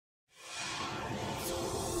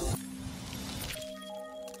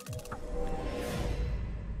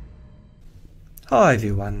Hi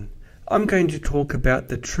everyone, I'm going to talk about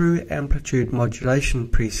the True Amplitude Modulation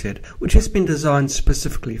preset, which has been designed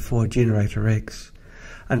specifically for GeneratorX.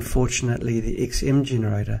 Unfortunately, the XM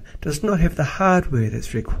generator does not have the hardware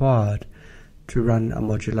that's required to run a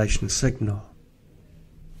modulation signal.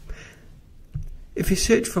 If you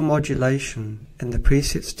search for modulation in the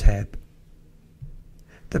presets tab,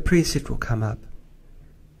 the preset will come up.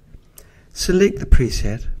 Select the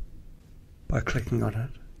preset by clicking on it.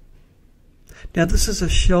 Now this is a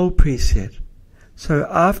shell preset, so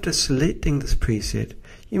after selecting this preset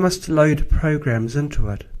you must load programs into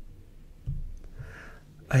it.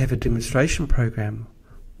 I have a demonstration program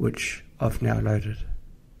which I've now loaded.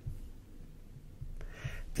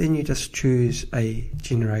 Then you just choose a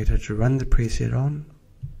generator to run the preset on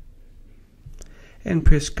and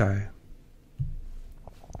press go.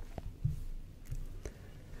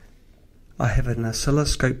 I have an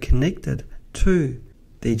oscilloscope connected to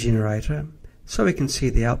the generator so we can see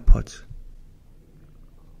the outputs.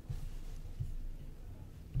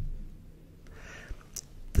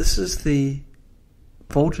 This is the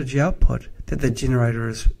voltage output that the generator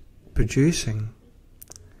is producing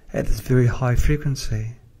at this very high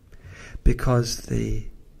frequency. Because the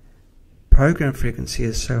program frequency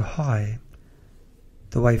is so high,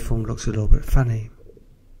 the waveform looks a little bit funny.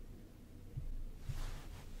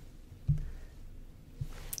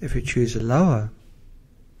 If we choose a lower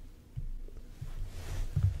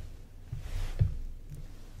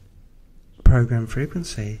program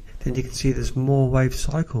frequency, then you can see there's more wave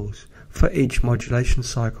cycles for each modulation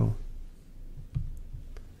cycle.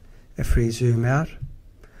 If we zoom out,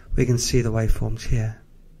 we can see the waveforms here.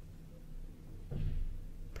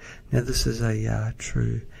 Now this is a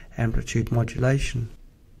true amplitude modulation.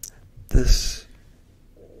 This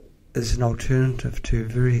is an alternative to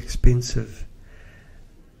very expensive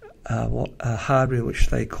hardware which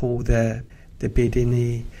they call the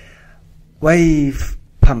Bedini wave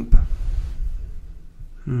pump.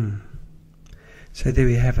 So there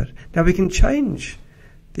we have it. Now we can change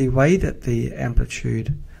the way that the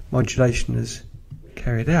amplitude modulation is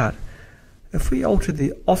carried out. If we alter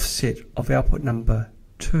the offset of output number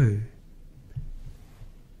 2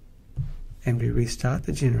 and we restart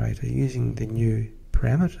the generator using the new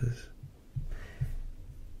parameters,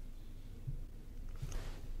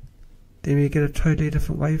 then we get a totally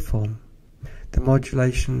different waveform. The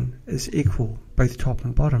modulation is equal, both top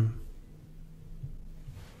and bottom.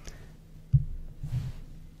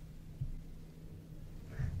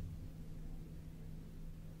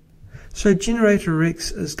 So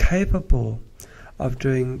GeneratorX is capable of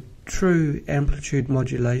doing true amplitude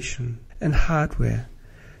modulation in hardware.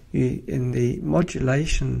 In the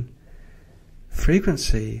modulation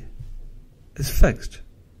frequency is fixed.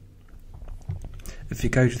 If you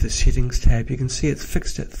go to the settings tab, you can see it's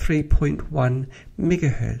fixed at 3.1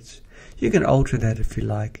 megahertz. You can alter that if you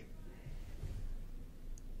like.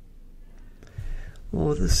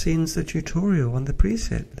 Well, this ends the tutorial on the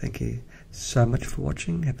preset. Thank you so much for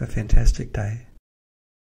watching. Have a fantastic day.